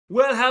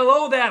Well,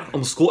 hello there,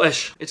 I'm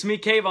Scottish. It's me,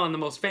 Kayvon, the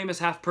most famous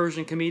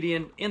half-Persian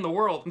comedian in the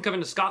world. I'm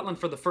coming to Scotland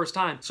for the first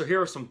time, so here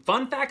are some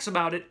fun facts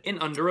about it in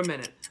under a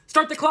minute.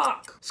 Start the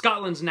clock!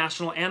 Scotland's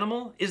national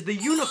animal is the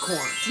unicorn.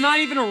 It's not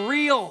even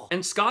real!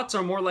 And Scots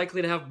are more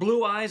likely to have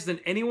blue eyes than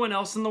anyone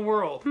else in the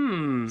world.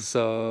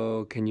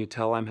 So, can you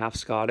tell I'm half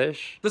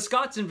Scottish? The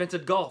Scots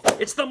invented golf.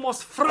 It's the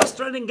most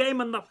frustrating game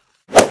in the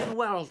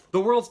world. The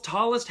world's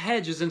tallest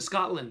hedge is in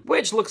Scotland,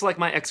 which looks like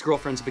my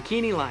ex-girlfriend's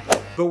bikini line.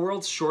 The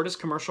world's shortest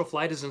commercial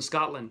flight is in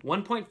Scotland.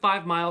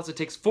 1.5 miles, it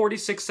takes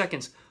 46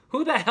 seconds.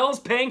 Who the hell's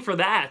paying for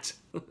that?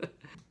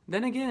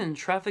 Then again,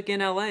 traffic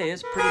in LA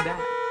is pretty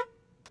bad.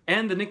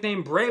 And the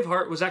nickname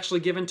Braveheart was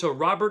actually given to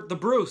Robert the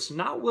Bruce,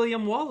 not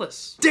William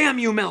Wallace. Damn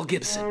you, Mel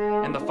Gibson!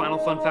 And the final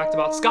fun fact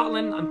about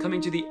Scotland, I'm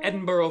coming to the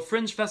Edinburgh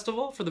Fringe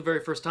Festival for the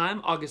very first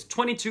time, August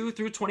 22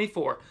 through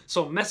 24.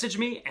 So message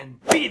me and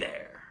be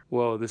there!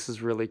 Whoa, this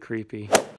is really creepy.